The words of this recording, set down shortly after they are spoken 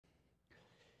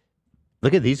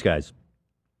Look at these guys.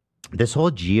 This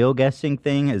whole geoguessing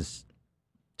thing has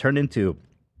turned into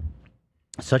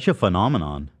such a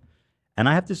phenomenon. And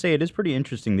I have to say, it is pretty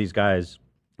interesting. These guys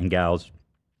and gals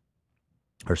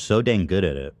are so dang good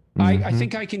at it. I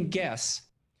think I can guess.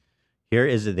 Here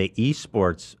is the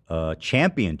eSports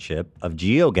championship of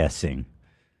geoguessing.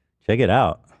 Check it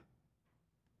out.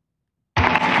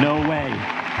 No way.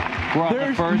 We're on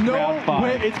the first round 5.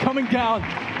 Way. It's coming down.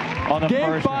 On the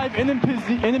Game 5,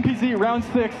 NMPZ, round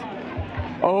 6.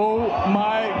 Oh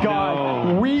my God.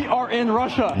 No. We are in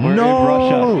Russia. We're in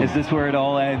Russia. Is this where it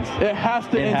all ends? It has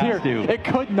to end here. It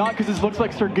could not, because this looks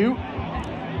like Surgut.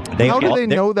 How do they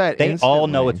know that They instantly? all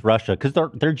know it's Russia because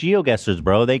they're geoguessers,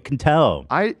 bro. They can tell.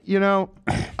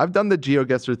 I've done the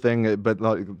geoguesser thing, but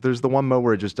like, there's the one mode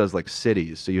where it just does like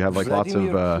cities. So you have like lots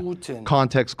of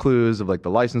context clues of like the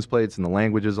license plates and the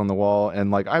languages on the wall, and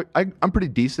like I'm pretty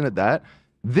decent at that.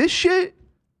 This shit,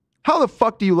 how the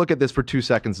fuck do you look at this for 2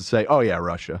 seconds and say, "Oh yeah,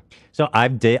 Russia"? So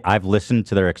I've listened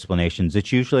to their explanations.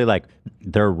 It's usually like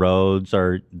their roads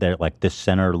are they're like this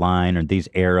center line or these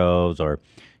arrows or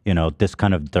this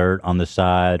kind of dirt on the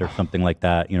side or something like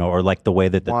that, or like the way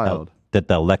that the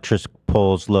electric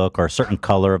poles look or a certain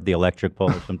color of the electric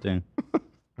pole or something.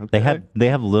 Okay. They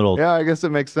have little. Yeah, I guess it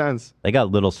makes sense. They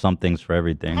got little somethings for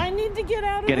everything. I need to get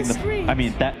out of the street. I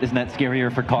mean, isn't that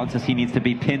scarier for Constance? He needs to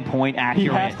be pinpoint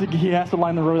accurate. He has to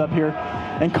line the road up here,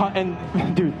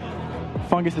 and dude,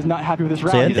 Fungus is not happy with this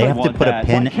route. So they have to put a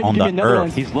pin on the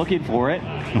earth. He's looking for it.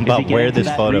 About where this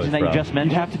photo is from.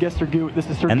 You have to guess Surgut. This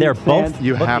is Surgut. And they're both.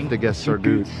 You have to guess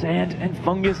Surgut. Sand and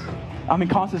Fungus. I mean,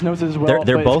 Constance knows it as well.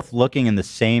 They're both looking in the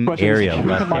same area. Who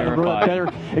can line the road up better?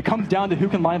 It comes down to who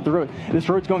can line up the road. This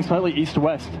road's going slightly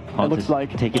east-west. It looks like.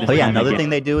 Oh yeah, another thing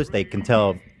they do is they can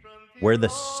tell where the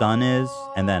sun is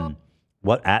and then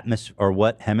what atmosphere or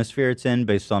what hemisphere it's in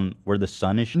based on where the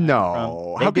sun is shining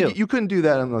No, from. you couldn't do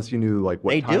that unless you knew like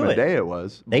what time of day it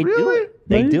was. They do it.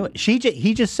 They do it.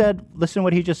 He just said. Listen to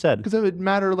what he just said. Because it would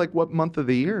matter like what month of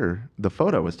the year the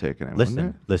photo was taken in.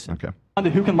 Listen. Okay. On to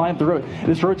who can line up the road.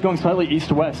 This road's going slightly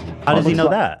east-west. How does he know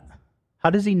that? How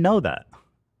does he know that?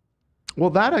 Well,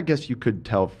 that I guess you could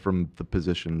tell from the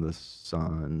position of the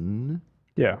sun.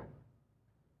 Yeah.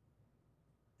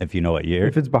 If you know what year.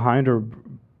 If it's behind or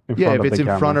in yeah, front if of it's the in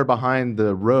camera. front or behind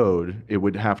the road, it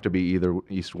would have to be either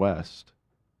east-west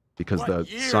because the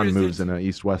sun moves in an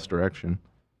east-west direction.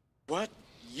 What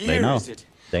They year know. is it?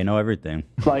 They know everything.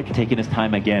 Like taking his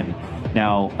time again.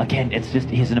 Now, again,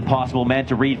 he's an impossible man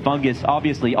to read. Fungus,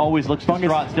 obviously, always looks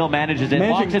distraught, still manages it,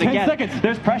 locks it again. 10 seconds.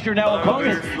 There's pressure now on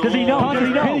Fungus. Does he know? Does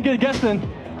he know? Can he get a guess then?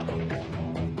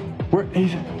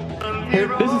 Here,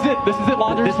 this is it,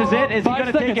 Launders. This is it? Is he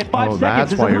going to take it? 5 seconds.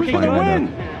 That's why you're Who's going to playing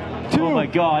win? Oh my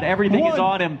God, everything is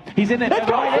on him. He's in it.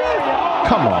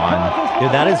 Come on.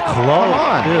 Dude, that is close,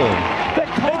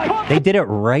 dude. They did it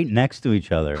right next to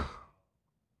each other.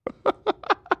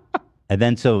 And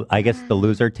then, so I guess the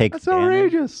loser takes That's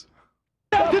outrageous.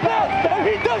 He does it!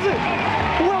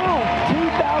 Wow!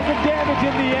 2,000 damage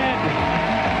in the end.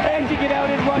 Edging it out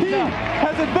in Russia.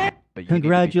 Has advanced.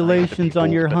 Congratulations on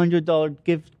your $100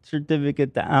 gift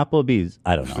certificate to Applebee's.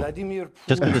 I don't know.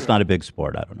 Just because it's not a big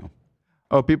sport, I don't know.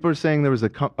 Oh, people are saying there was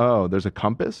there's a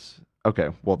compass? Okay,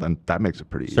 well then that makes it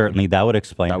pretty easy. Certainly, that would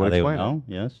explain That would how they explain would know.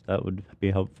 Yes, that would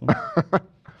be helpful.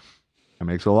 It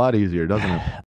makes it a lot easier, doesn't it?